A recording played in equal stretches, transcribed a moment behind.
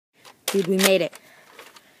Dude, we made it.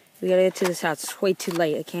 We gotta get to this house. It's way too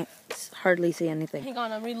late. I can't hardly see anything. Hang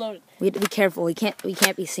on, I'm reloading. We have to be careful. We can't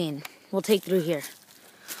be seen. We'll take through here.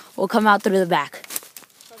 We'll come out through the back.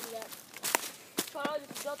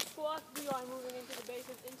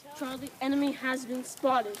 Charlie, the enemy has been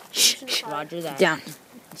spotted. Shh. Roger that. Down.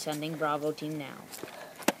 Sending Bravo team now.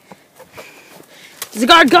 There's a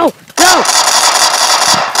guard. Go! Go!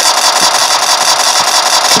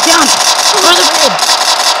 Get down! Further blade!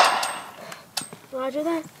 Roger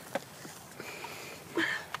that.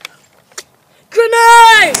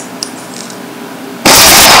 Grenade!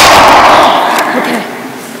 Okay.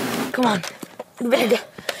 Come on.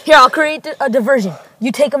 Here, I'll create a diversion.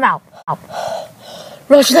 You take them out.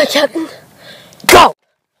 Roger that, Captain. Go!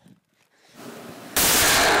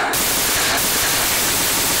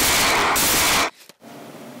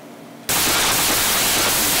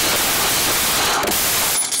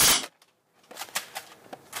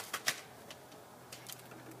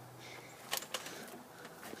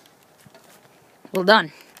 Well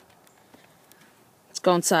done. Let's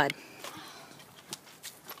go inside.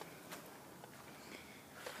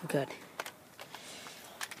 Good.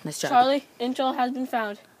 Nice job. Charlie, intel has been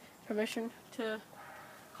found. Permission to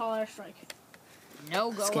call airstrike.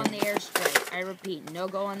 No go on the airstrike. I repeat, no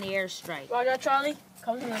go on the airstrike. Roger, Charlie.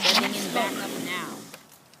 Come to the Sending in backup now.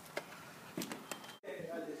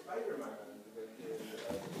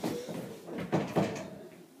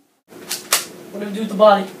 What do we do with the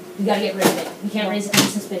body? We gotta get rid of it. We can't raise any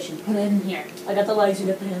suspicion. Put it in here. I got the legs, you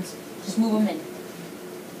got the hands. Just move them in.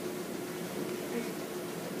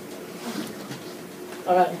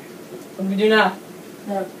 Alright. What do we do now?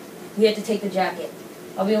 No, we have to take the jacket.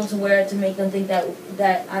 I'll be able to wear it to make them think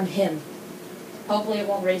that I'm him. Hopefully it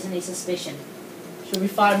won't raise any suspicion. Should we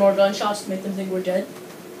fire more gunshots to make them think we're dead?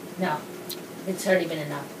 No. It's already been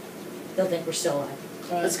enough. They'll think we're still alive.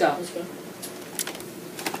 Right. Let's go. Let's go.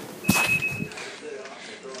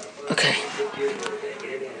 Okay.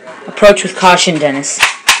 Approach with caution, Deniz.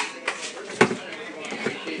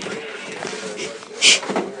 Shh.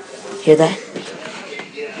 Hear that?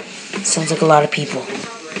 Sounds like a lot of people.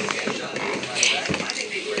 Okay.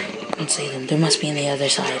 Don't see them. There must be on the other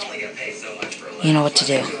side. You know what to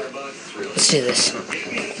do. Let's do this.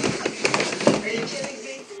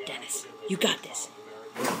 Deniz, you got this.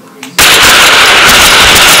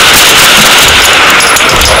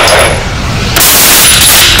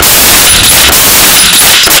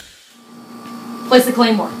 Place the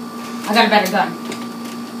claymore. I got a better gun.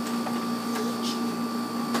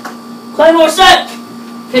 Claymore set!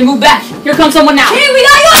 Okay, move back. Here comes someone now. Hey, we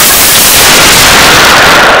got you!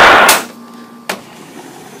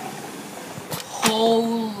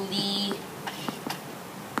 Holy.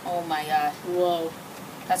 Oh my god. Whoa.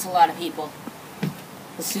 That's a lot of people.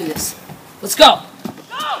 Let's do this. Let's go!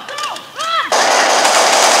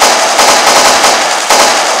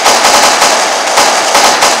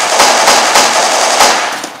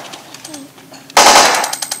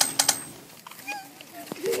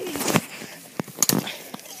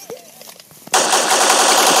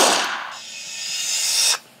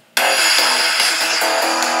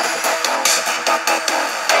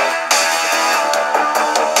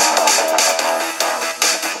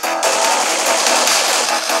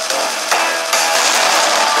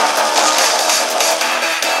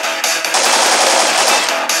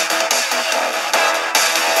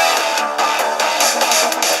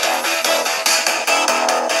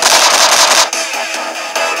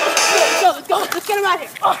 Let's get him out of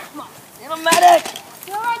here. Come on. Get a medic!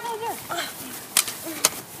 You're all right, soldier.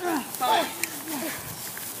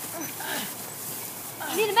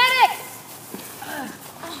 You need a medic!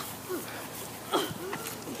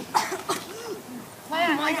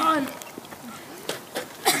 Oh my god!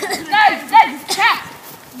 Guys, cat!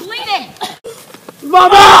 Bleeding!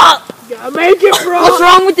 Mama! Gotta make it, bro! What's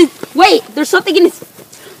wrong with this? Wait, there's something in his...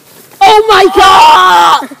 Oh my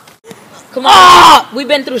god! Come on, we've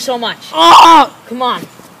been through so much. Come on.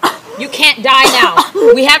 You can't die now.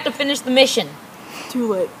 We have to finish the mission. Too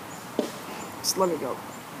late. Just let me go.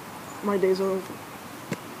 My days are over.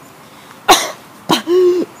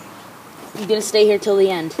 You gonna stay here till the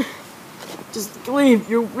end? Just leave.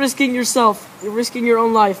 You're risking yourself. You're risking your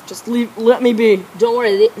own life. Just leave. Let me be. Don't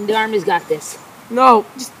worry, the army's got this. No,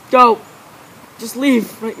 just go. Just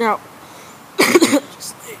leave right now.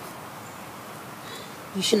 Just leave.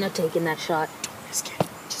 You shouldn't have taken that shot.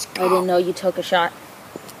 Just go. I didn't know you took a shot.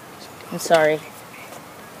 I'm sorry.